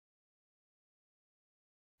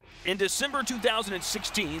In December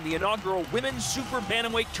 2016, the inaugural Women's Super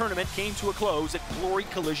Bantamweight Tournament came to a close at Glory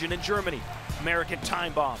Collision in Germany. American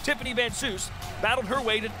time bomb Tiffany Van Soos battled her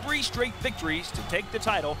way to 3 straight victories to take the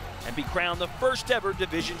title and be crowned the first ever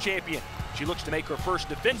division champion. She looks to make her first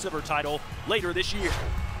defense of her title later this year.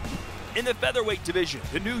 In the featherweight division,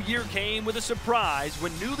 the new year came with a surprise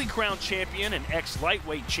when newly crowned champion and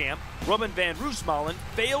ex-lightweight champ Robin van Roosmalen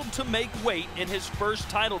failed to make weight in his first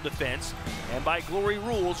title defense and by Glory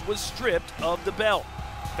rules was stripped of the belt.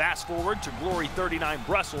 Fast forward to Glory 39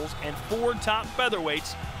 Brussels and 4 top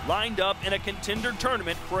featherweights lined up in a contender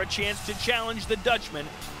tournament for a chance to challenge the Dutchman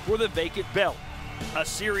for the vacant belt. A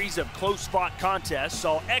series of close-fought contests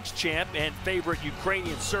saw ex-champ and favorite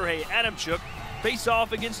Ukrainian Serhei Adamchuk face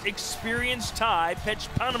off against experienced Thai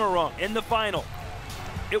Pechpanamarung in the final.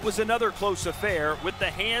 It was another close affair with the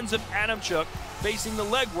hands of Adamchuk facing the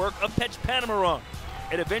legwork of Pechpanamarung.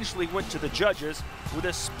 It eventually went to the judges with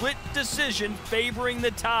a split decision favoring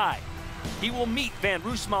the Thai. He will meet Van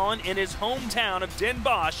Roosmalen in his hometown of Den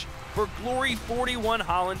Bosch for Glory 41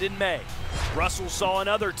 Holland in May. Brussels saw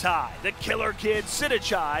another Thai, the killer kid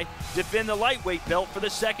Sidichai, defend the lightweight belt for the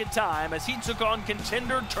second time as he took on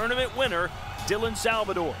contender tournament winner Dylan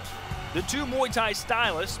Salvador. The two Muay Thai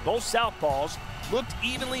stylists, both southpaws, looked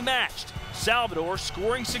evenly matched. Salvador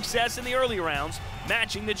scoring success in the early rounds,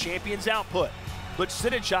 matching the champion's output. But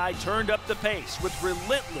Sidichai turned up the pace with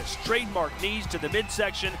relentless trademark knees to the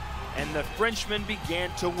midsection, and the Frenchman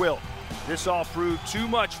began to wilt. This all proved too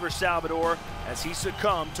much for Salvador as he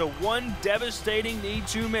succumbed to one devastating knee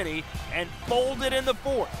too many and folded in the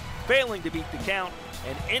fourth, failing to beat the count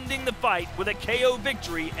and ending the fight with a KO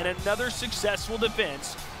victory and another successful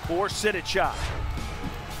defense for Sidichai.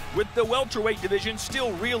 With the welterweight division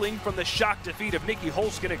still reeling from the shock defeat of Nicky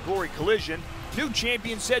Holzken at Glory Collision, new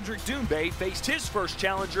champion Cedric Doumbé faced his first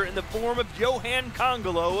challenger in the form of Johan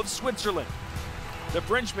Congolo of Switzerland. The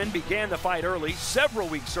Frenchman began the fight early, several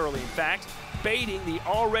weeks early in fact, baiting the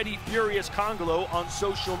already furious Congolo on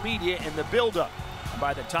social media in the build-up.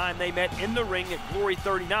 By the time they met in the ring at Glory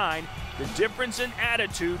 39, the difference in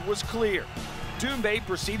attitude was clear. Doumbé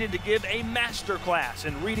proceeded to give a masterclass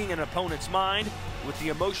in reading an opponent's mind, with the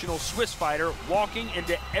emotional Swiss fighter walking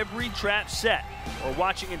into every trap set, or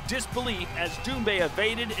watching in disbelief as Doumbé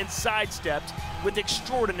evaded and sidestepped with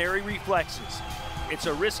extraordinary reflexes. It's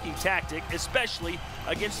a risky tactic, especially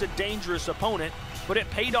against a dangerous opponent, but it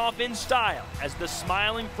paid off in style as the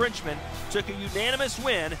smiling Frenchman took a unanimous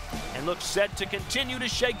win and looks set to continue to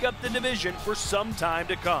shake up the division for some time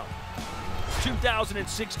to come.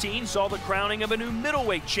 2016 saw the crowning of a new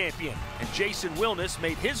middleweight champion, and Jason Wilness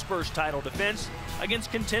made his first title defense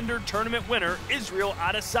against contender tournament winner Israel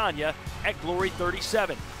Adesanya at Glory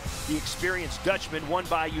 37. The experienced Dutchman won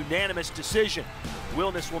by unanimous decision.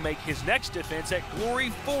 Wilness will make his next defense at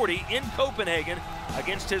Glory 40 in Copenhagen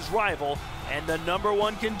against his rival and the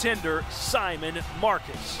 #1 contender, Simon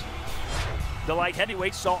Marcus. The light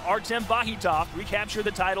heavyweights saw Artem Bahitov recapture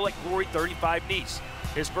the title at Glory 35 Nice.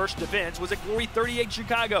 His first defense was at Glory 38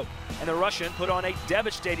 Chicago, and the Russian put on a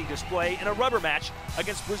devastating display in a rubber match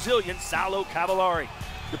against Brazilian Saulo Cavallari.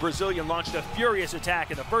 The Brazilian launched a furious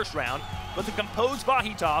attack in the first round, but the composed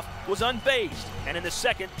Bahitov was unfazed, and in the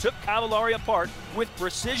second took Cavallari apart with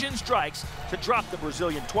precision strikes to drop the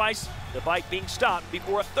Brazilian twice, the fight being stopped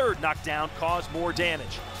before a third knockdown caused more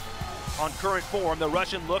damage. On current form, the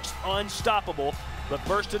Russian looks unstoppable, but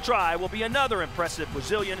first to try will be another impressive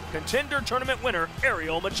Brazilian, contender tournament winner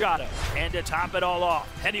Ariel Machado. And to top it all off,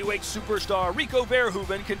 heavyweight superstar Rico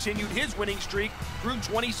Verhoeven continued his winning streak through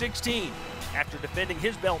 2016. After defending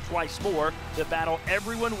his belt twice more, the battle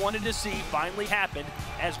everyone wanted to see finally happened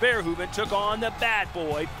as Verhoeven took on the bad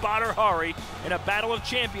boy, Badr Hari, in a battle of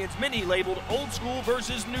champions many labeled old school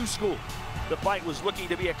versus new school. The fight was looking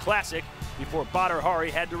to be a classic before Badr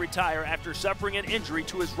Hari had to retire after suffering an injury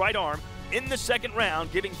to his right arm in the second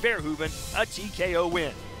round, giving Verhoeven a TKO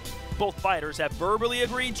win. Both fighters have verbally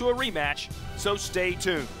agreed to a rematch, so stay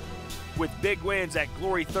tuned. With big wins at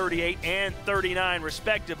Glory 38 and 39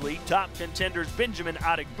 respectively, top contenders Benjamin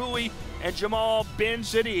Adegbuyi and Jamal Ben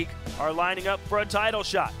Sadiq are lining up for a title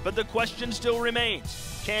shot. But the question still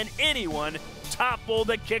remains, can anyone topple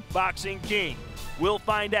the kickboxing king? We'll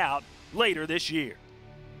find out later this year.